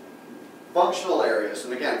 Now, functional areas,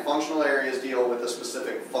 and again, functional areas deal with a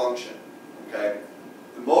specific function, The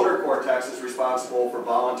motor cortex is responsible for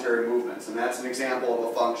voluntary movements, and that's an example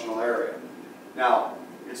of a functional area. Now,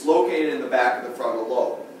 it's located in the back of the frontal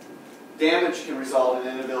lobe. Damage can result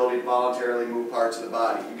in inability to voluntarily move parts of the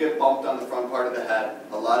body. You get bumped on the front part of the head,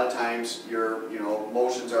 a lot of times your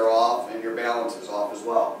motions are off and your balance is off as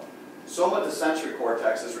well. Somatosensory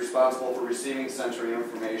cortex is responsible for receiving sensory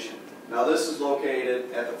information. Now this is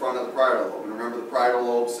located at the front of the parietal lobe. And remember, the parietal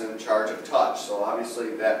lobe's in charge of touch, so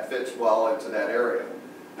obviously that fits well into that area.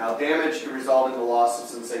 Now damage can result in the loss of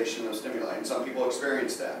sensation of stimuli, and some people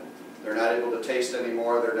experience that. They're not able to taste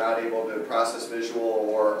anymore. They're not able to process visual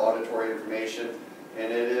or auditory information,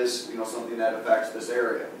 and it is something that affects this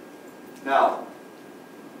area. Now,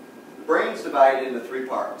 the brain's divided into three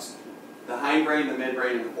parts: the hindbrain, the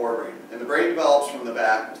midbrain, and the forebrain. And the brain develops from the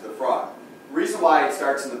back to the front. The reason why it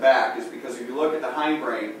starts in the back is because if you look at the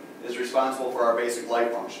hindbrain, is responsible for our basic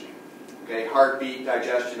life functioning. Okay, heartbeat,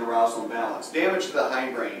 digestion, arousal, and balance. Damage to the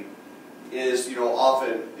hindbrain is,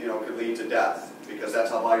 often, could lead to death because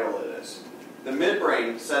that's how vital it is. The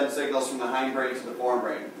midbrain sends signals from the hindbrain to the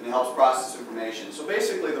forebrain and it helps process information. So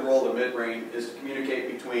basically the role of the midbrain is to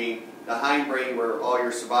communicate between the hindbrain, where all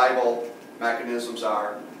your survival mechanisms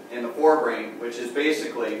are, and the forebrain, which is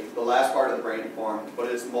basically the last part of the brain to form,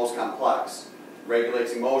 but it's the most complex.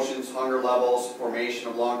 Regulates emotions, hunger levels, formation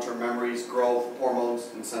of long-term memories, growth, hormones,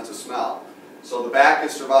 and sense of smell. So the back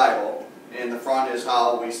is survival, and the front is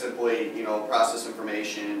how we simply, process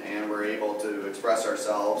information, and we're able to express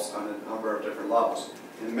ourselves on a number of different levels.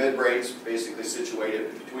 And the midbrain's basically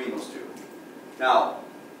situated between those two. Now,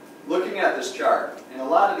 looking at this chart, in a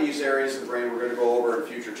lot of these areas of the brain we're going to go over in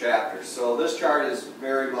future chapters. So this chart is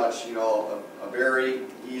very much, a very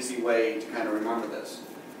easy way to kind of remember this.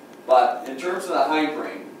 But in terms of the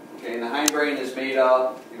hindbrain, okay, and the hindbrain is made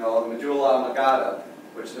up, the medulla oblongata,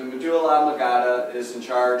 which the medulla oblongata is in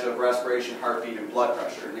charge of respiration, heartbeat, and blood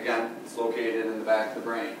pressure. And again, it's located in the back of the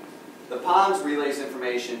brain. The pons relays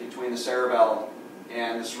information between the cerebellum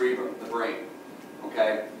and the cerebrum, the brain.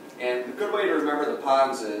 Okay? And the good way to remember the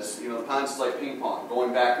pons is, the pons is like ping pong,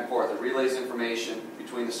 going back and forth. It relays information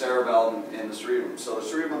between the cerebellum and the cerebrum. So the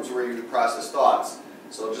cerebrum is where you process thoughts.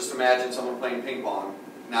 So just imagine someone playing ping pong,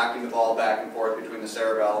 knocking the ball back and forth between the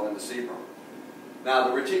cerebellum and the cerebrum. Now,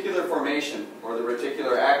 the reticular formation, or the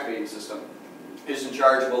reticular activating system, is in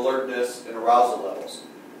charge of alertness and arousal levels.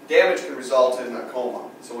 Damage can result in a coma.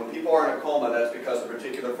 So when people are in a coma, that's because the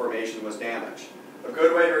reticular formation was damaged. A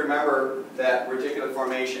good way to remember that reticular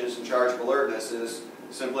formation is in charge of alertness is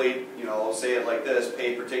simply, say it like this: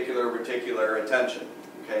 pay particular reticular attention.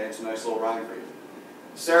 Okay, it's a nice little rhyme for you.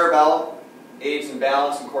 Cerebellum aids in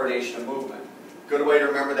balance and coordination of movement. Good way to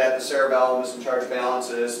remember that the cerebellum is in charge of balance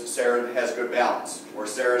is Sarah has good balance, or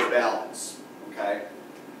Sarah's balance. Okay?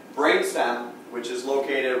 Brainstem, which is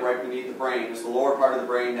located right beneath the brain, is the lower part of the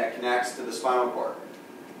brain that connects to the spinal cord.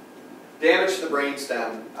 Damage to the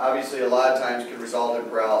brainstem, obviously, a lot of times can result in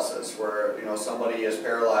paralysis, where somebody is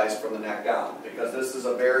paralyzed from the neck down, because this is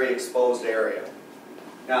a very exposed area.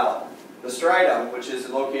 Now, the striatum, which is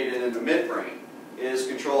located in the midbrain, is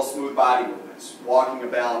control smooth body movements, walking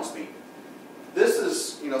and balance beam. This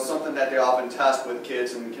is, something that they often test with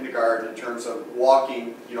kids in kindergarten in terms of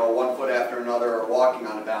walking, one foot after another, or walking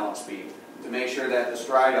on a balance beam, to make sure that the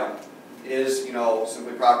striatum is,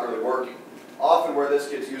 simply properly working. Often where this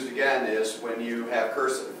gets used again is when you have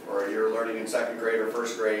cursive, or you're learning in second grade or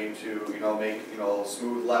first grade to, make,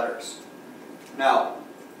 smooth letters. Now,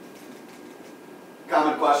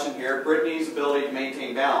 common question here: Brittany's ability to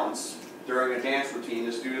maintain balance during a dance routine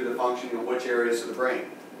is due to the functioning of which areas of the brain?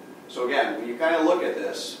 So again, when you kind of look at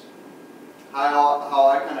this, how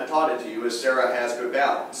I kind of taught it to you is Sarah has good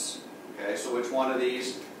balance. Okay, so which one of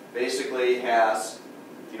these basically has,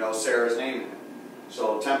 Sarah's name in it?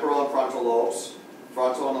 So temporal and frontal lobes,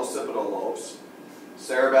 frontal and occipital lobes,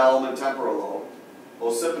 cerebellum and temporal lobe,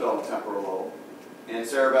 occipital and temporal lobe, and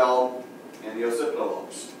cerebellum and the occipital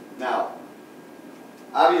lobes. Now,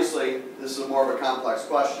 obviously, this is more of a complex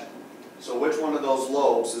question. So which one of those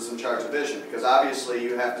lobes is in charge of vision? Because obviously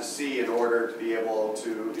you have to see in order to be able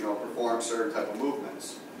to perform certain type of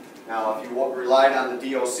movements. Now, if you relied on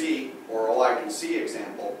the DOC, or OIC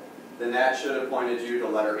example, then that should have pointed you to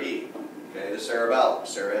letter E. Okay, the cerebellum.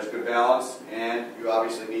 Sarah has good balance, and you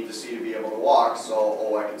obviously need to see to be able to walk, so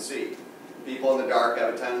OIC. People in the dark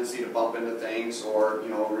have a tendency to bump into things or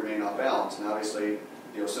remain off balance, and obviously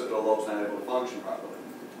the occipital lobe's not able to function properly.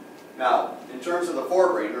 Now, in terms of the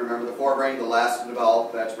forebrain, remember the forebrain, the last to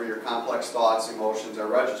develop, that's where your complex thoughts, emotions are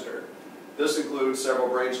registered. This includes several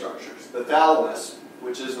brain structures. The thalamus,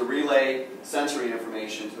 which is the relay sensory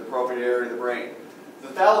information to the appropriate area of the brain. The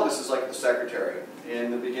thalamus is like the secretary in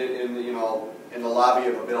the lobby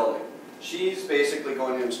of a building. She's basically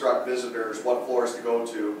going to instruct visitors what floors to go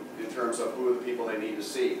to in terms of who are the people they need to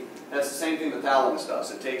see. That's the same thing the thalamus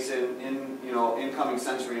does. It takes in incoming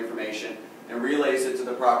sensory information and relays it to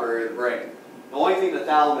the proper area of the brain. The only thing the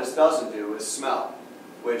thalamus doesn't do is smell,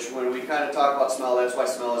 which when we kind of talk about smell, that's why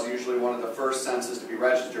smell is usually one of the first senses to be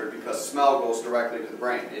registered, because smell goes directly to the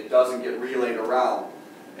brain. It doesn't get relayed around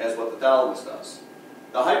as what the thalamus does.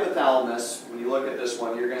 The hypothalamus, when you look at this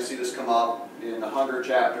one, you're going to see this come up in the hunger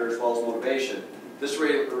chapter as well as motivation. This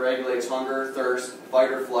regulates hunger, thirst,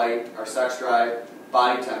 fight or flight, our sex drive,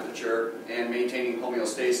 body temperature, and maintaining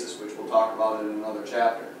homeostasis, which we'll talk about in another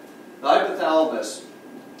chapter. The hypothalamus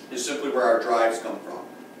is simply where our drives come from.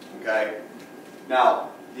 Okay?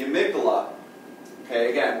 Now, the amygdala,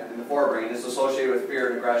 okay, again, in the forebrain, is associated with fear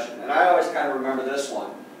and aggression. And I always kind of remember this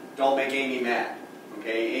one. Don't make Amy mad.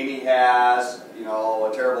 Okay? Amy has,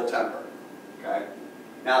 a terrible temper. Okay?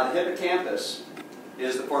 Now, the hippocampus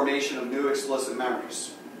is the formation of new explicit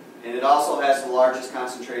memories. And it also has the largest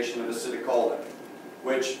concentration of acetylcholine,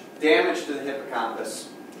 which damage to the hippocampus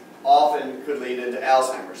often could lead into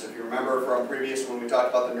Alzheimer's. If you remember from previous when we talked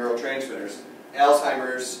about the neurotransmitters,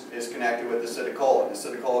 Alzheimer's is connected with acetylcholine.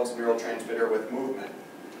 Acetylcholine is a neurotransmitter with movement.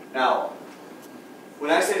 Now, when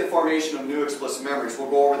I say the formation of new explicit memories, we'll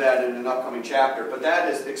go over that in an upcoming chapter, but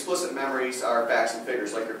that is, explicit memories are facts and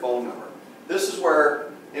figures, like your phone number. This is where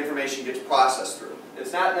information gets processed through.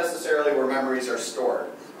 It's not necessarily where memories are stored.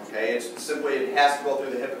 Okay? It's simply, it has to go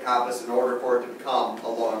through the hippocampus in order for it to become a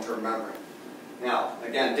long-term memory. Now,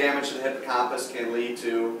 again, damage to the hippocampus can lead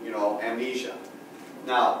to, amnesia.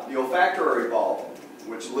 Now, the olfactory bulb,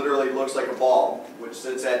 which literally looks like a bulb, which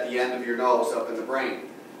sits at the end of your nose up in the brain,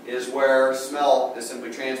 is where smell is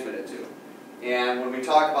simply transmitted to. And when we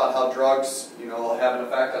talk about how drugs, have an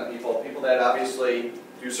effect on people that obviously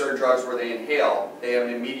do certain drugs where they inhale, they have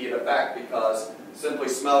an immediate effect because simply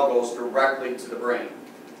smell goes directly to the brain.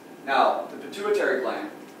 Now, the pituitary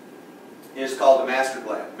gland is called the master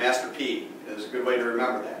gland. Master P is a good way to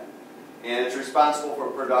remember that. And it's responsible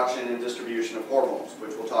for production and distribution of hormones,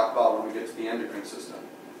 which we'll talk about when we get to the endocrine system.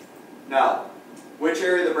 Now, which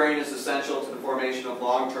area of the brain is essential to the formation of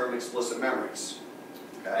long-term explicit memories?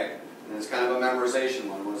 Okay, and it's kind of a memorization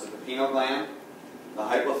one. Was it the pineal gland, the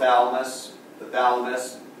hypothalamus, the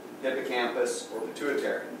thalamus, hippocampus, or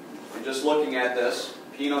pituitary? And just looking at this,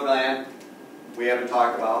 pineal gland, we haven't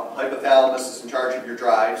talked about. Hypothalamus is in charge of your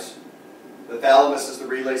drives. The thalamus is the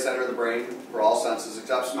relay center of the brain for all senses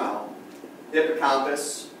except smell.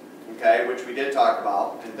 Hippocampus, okay, which we did talk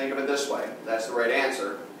about, and think of it this way, that's the right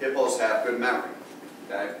answer. Hippos have good memory,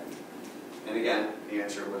 okay? And again, the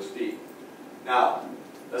answer was D. Now,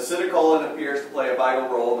 acetylcholine appears to play a vital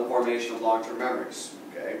role in the formation of long-term memories,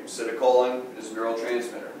 okay? Acetylcholine is a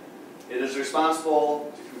neurotransmitter. It is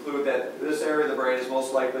responsible to conclude that this area of the brain is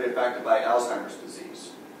most likely affected by Alzheimer's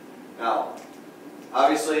disease. Now,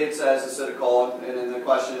 obviously it says acetylcholine, and in the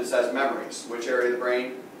question it says memories. Which area of the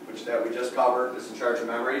brain, which that we just covered, is in charge of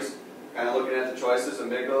memories? Kind of looking at the choices: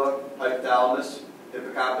 amygdala, hypothalamus,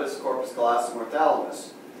 hippocampus, corpus callosum, or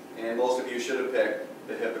thalamus. And most of you should have picked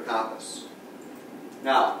the hippocampus.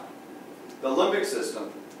 Now, the limbic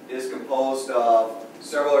system is composed of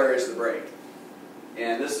several areas of the brain.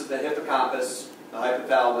 And this is the hippocampus, the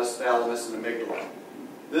hypothalamus, thalamus, and amygdala.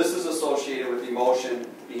 This is associated with emotion,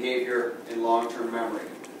 behavior, and long-term memory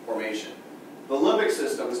formation. The limbic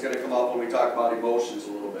system is going to come up when we talk about emotions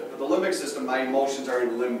a little bit. But the limbic system, my emotions are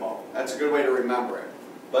in limbo. That's a good way to remember it.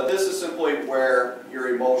 But this is simply where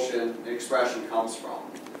your emotion and expression comes from.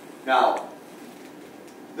 Now,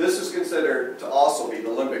 this is considered to also be the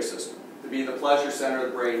limbic system, to be the pleasure center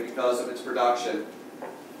of the brain because of its production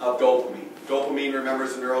of dopamine. Dopamine, remember,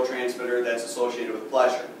 is a neurotransmitter that's associated with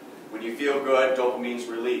pleasure. When you feel good, dopamine is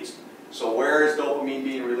released. So where is dopamine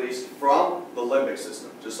being released from? The limbic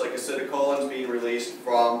system. Just like acetylcholine is being released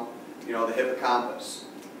from, the hippocampus.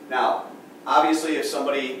 Now, obviously, if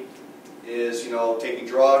somebody is, taking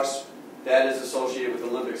drugs, that is associated with the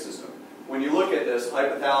limbic system. When you look at this,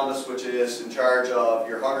 hypothalamus, which is in charge of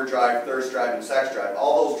your hunger drive, thirst drive, and sex drive,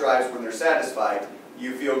 all those drives, when they're satisfied,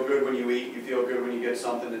 you feel good when you eat, you feel good when you get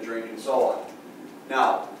something to drink, and so on.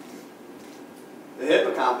 Now, the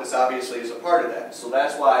hippocampus obviously is a part of that. So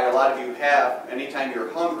that's why a lot of you have, anytime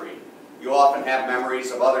you're hungry, you often have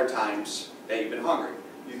memories of other times that you've been hungry.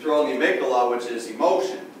 You throw in the amygdala, which is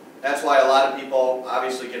emotion. That's why a lot of people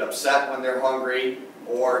obviously get upset when they're hungry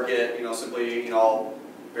or get, simply,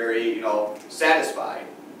 very, satisfied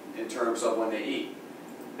in terms of when they eat.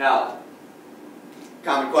 Now,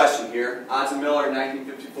 common question here. Ons and Miller in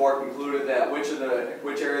 1954 concluded that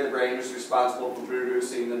which area of the brain is responsible for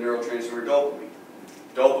producing the neurotransmitter dopamine?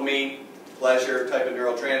 Dopamine, pleasure type of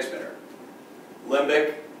neurotransmitter.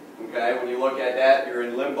 Limbic, okay, when you look at that, you're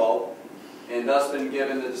in limbo, and thus been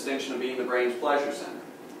given the distinction of being the brain's pleasure center.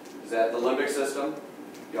 Is that the limbic system,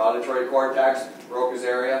 the auditory cortex, Broca's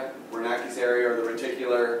area, Wernicke's area, or the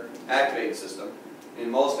reticular activating system?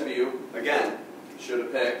 And most of you, again, should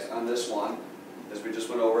have picked on this one, as we just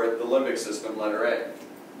went over it, the limbic system, letter A.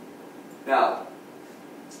 Now,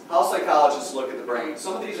 how psychologists look at the brain.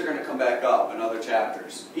 Some of these are going to come back up in other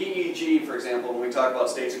chapters. EEG, for example, when we talk about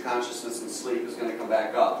states of consciousness and sleep, is going to come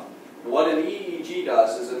back up. And what an EEG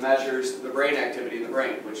does is it measures the brain activity in the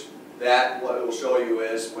brain, which what it will show you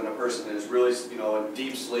is when a person is really, in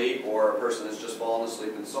deep sleep or a person has just fallen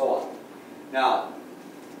asleep and so on. Now,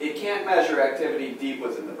 it can't measure activity deep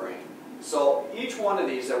within the brain. So each one of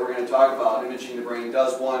these that we're going to talk about, imaging the brain,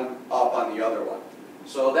 does one up on the other one.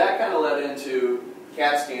 So that kind of led into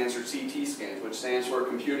CAT scans or CT scans, which stands for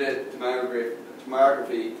computed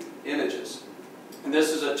tomography images. And this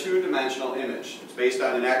is a two-dimensional image. It's based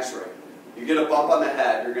on an X-ray. You get a bump on the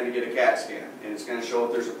head, you're going to get a CAT scan, and it's going to show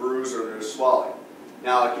if there's a bruise or there's swelling.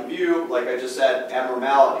 Now it can view, like I just said,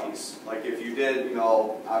 abnormalities, like if you did,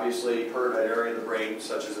 obviously hurt an area of the brain,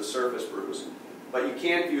 such as a surface bruise. But you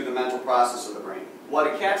can't view the mental process of the brain. What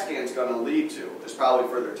a CAT scan is going to lead to is probably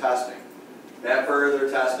further testing. That further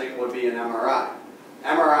testing would be an MRI.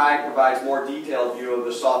 MRI provides more detailed view of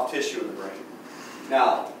the soft tissue of the brain.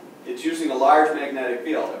 Now, it's using a large magnetic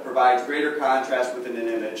field. It provides greater contrast within an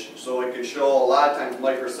image, so it can show a lot of times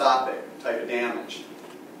microscopic type of damage.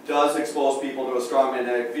 It does expose people to a strong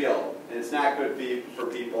magnetic field, and it's not good for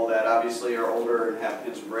people that obviously are older and have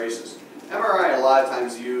pins and braces. MRI a lot of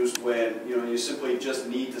times used when you simply just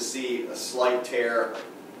need to see a slight tear,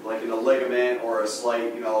 like in a ligament or a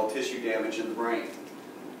slight tissue damage in the brain.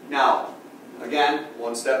 Now, again,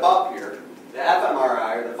 one step up here. The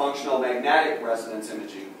fMRI, or the functional magnetic resonance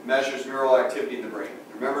imaging, measures neural activity in the brain.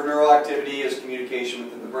 Remember, neural activity is communication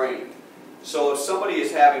within the brain. So if somebody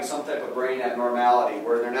is having some type of brain abnormality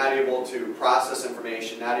where they're not able to process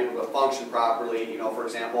information, not able to function properly, for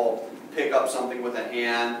example, pick up something with a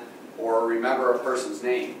hand or remember a person's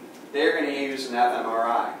name, they're going to use an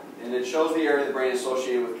fMRI. And it shows the area of the brain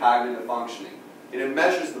associated with cognitive functioning. And it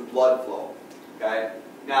measures the blood flow. Okay?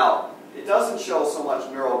 Now, it doesn't show so much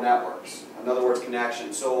neural networks, in other words,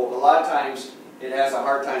 connections. So a lot of times it has a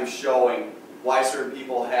hard time showing why certain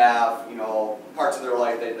people have, parts of their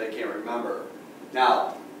life that they can't remember.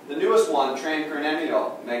 Now, the newest one,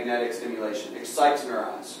 transcranial magnetic stimulation, excites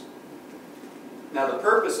neurons. Now, the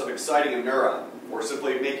purpose of exciting a neuron, or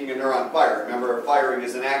simply making a neuron fire, remember, firing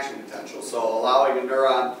is an action potential, so allowing a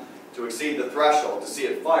neuron to exceed the threshold to see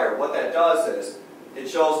it fire, what that does is it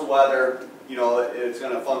shows whether it's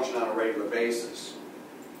going to function on a regular basis.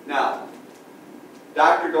 Now,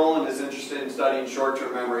 Dr. Dolan is interested in studying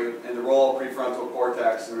short-term memory and the role of prefrontal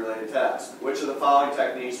cortex in related tasks. Which of the following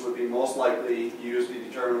techniques would be most likely used to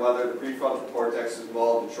determine whether the prefrontal cortex is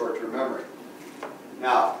involved in short-term memory?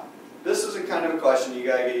 Now, this is a kind of a question you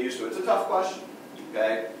got to get used to. It's a tough question.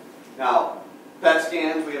 Okay? Now, PET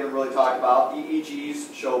scans we haven't really talked about.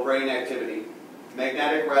 EEGs show brain activity.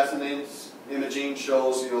 Magnetic resonance imaging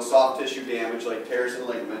shows soft tissue damage like tears and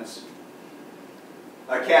ligaments.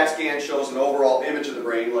 A CAT scan shows an overall image of the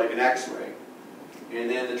brain like an X-ray. And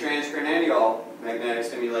then the transcranial magnetic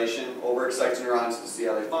stimulation overexcites neurons to see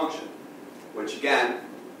how they function. Which again,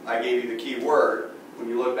 I gave you the key word. When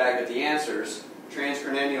you look back at the answers,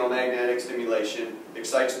 transcranial magnetic stimulation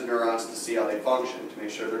excites the neurons to see how they function, to make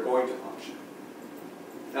sure they're going to function.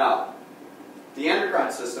 Now, the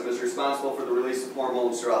endocrine system is responsible for the release of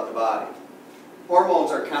hormones throughout the body.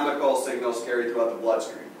 Hormones are chemical signals carried throughout the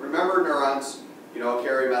bloodstream. Remember, neurons,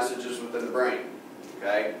 carry messages within the brain.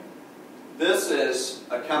 Okay? This is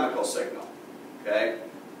a chemical signal. Okay?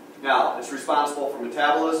 Now, it's responsible for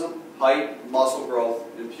metabolism, height, muscle growth,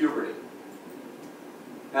 and puberty.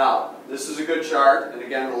 Now, this is a good chart, and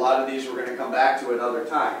again, a lot of these we're going to come back to at other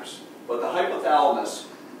times. But the hypothalamus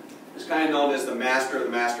is kind of known as the master of the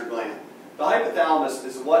master gland. The hypothalamus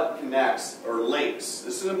is what connects or links,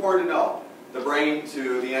 this is important to know, the brain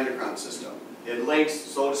to the endocrine system. It links,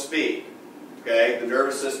 so to speak, okay, the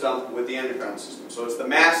nervous system with the endocrine system. So it's the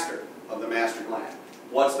master of the master gland.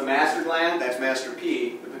 What's the master gland? That's master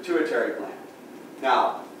P, the pituitary gland.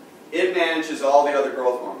 Now, it manages all the other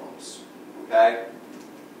growth hormones. Okay?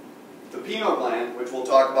 The pineal gland, which we'll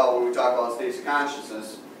talk about when we talk about states of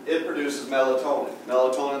consciousness, it produces melatonin.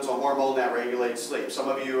 Melatonin is a hormone that regulates sleep. Some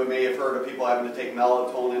of you may have heard of people having to take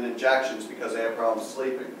melatonin injections because they have problems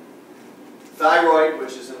sleeping. Thyroid,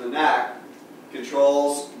 which is in the neck,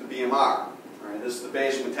 controls the BMR. Right? This is the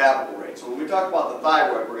basal metabolic rate. So when we talk about the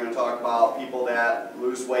thyroid, we're going to talk about people that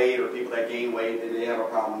lose weight or people that gain weight, they may have a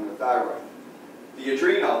problem with the thyroid. The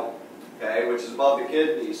adrenal, okay, which is above the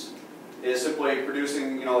kidneys, is simply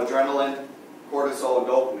producing adrenaline, cortisol, and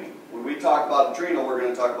dopamine. When we talk about adrenal, we're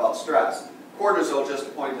going to talk about stress. Cortisol, just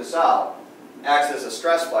to point this out, acts as a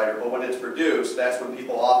stress fighter, but when it's produced, that's when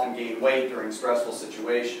people often gain weight during stressful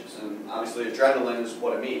situations. And obviously adrenaline is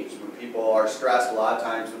what it means. When people are stressed, a lot of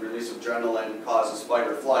times the release of adrenaline causes fight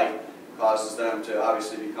or flight, causes them to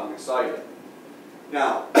obviously become excited.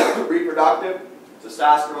 Now, reproductive,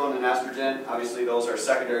 testosterone and estrogen, obviously those are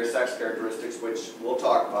secondary sex characteristics, which we'll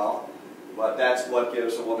talk about, but that's what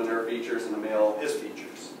gives a woman her features and a male his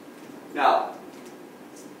features. Now,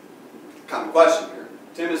 common question here.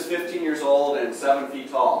 Tim is 15 years old and 7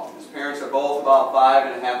 feet tall. His parents are both about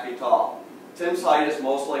 5.5 feet tall. Tim's height is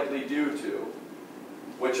most likely due to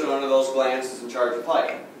which one of those glands is in charge of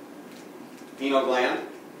height? Pineal gland,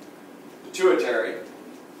 pituitary,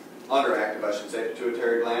 underactive I should say,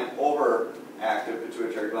 pituitary gland, overactive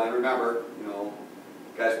pituitary gland. Remember, the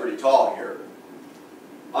guy's pretty tall here.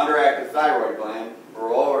 Underactive thyroid gland or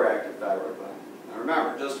overactive thyroid gland. Now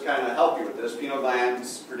remember, just to kind of help you with this, pineal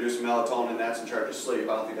glands produce melatonin, that's in charge of sleep.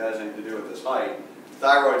 I don't think that has anything to do with this height.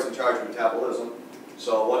 Thyroid's in charge of metabolism.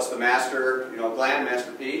 So what's the master, gland,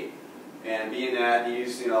 Master P? And being that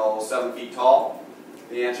he's, 7 feet tall,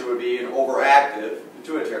 the answer would be an overactive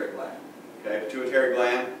pituitary gland. Okay, pituitary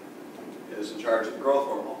gland is in charge of the growth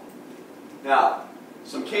hormone. Now,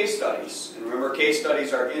 some case studies. And remember, case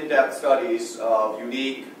studies are in-depth studies of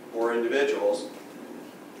unique or individuals.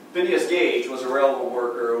 Phineas Gage was a railroad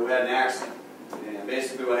worker who had an accident. And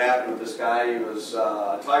basically what happened with this guy, he was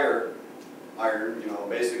tire iron,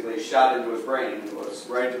 basically shot into his brain. It was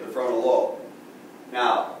right to the frontal lobe.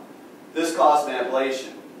 Now, this caused an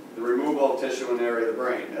ablation, the removal of tissue in the area of the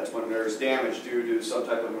brain. That's when there's damage due to some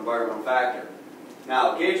type of environmental factor.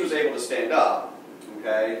 Now, Gage was able to stand up,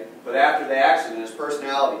 okay, but after the accident, his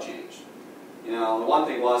personality changed. The one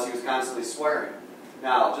thing was he was constantly swearing.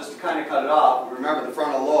 Now, just to kind of cut it off, remember the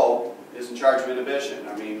frontal lobe is in charge of inhibition.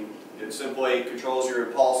 I mean, it simply controls your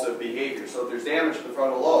impulsive behavior. So if there's damage to the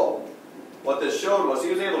frontal lobe, what this showed was he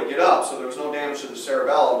was able to get up, so there was no damage to the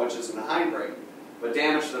cerebellum, which is in the hindbrain, but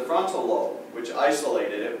damage to the frontal lobe, which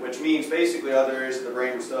isolated it, which means basically other areas of the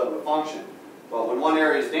brain will still have a function. But when one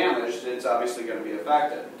area is damaged, it's obviously going to be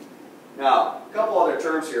affected. Now, a couple other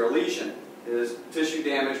terms here. Lesion is tissue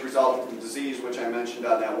damage resulting from disease, which I mentioned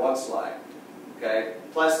on that one slide. Okay?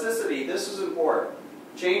 Plasticity, this is important.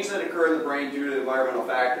 Change that occur in the brain due to environmental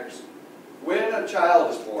factors. When a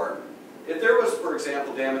child is born, if there was, for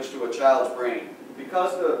example, damage to a child's brain,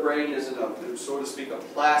 because the brain is in a, so to speak, a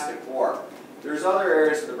plastic form, there's other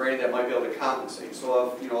areas of the brain that might be able to compensate.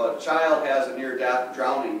 So if a child has a near-death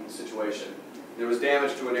drowning situation, there was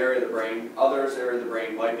damage to an area of the brain, other areas of the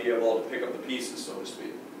brain might be able to pick up the pieces, so to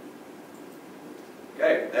speak.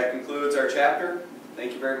 Okay, that concludes our chapter.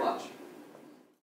 Thank you very much.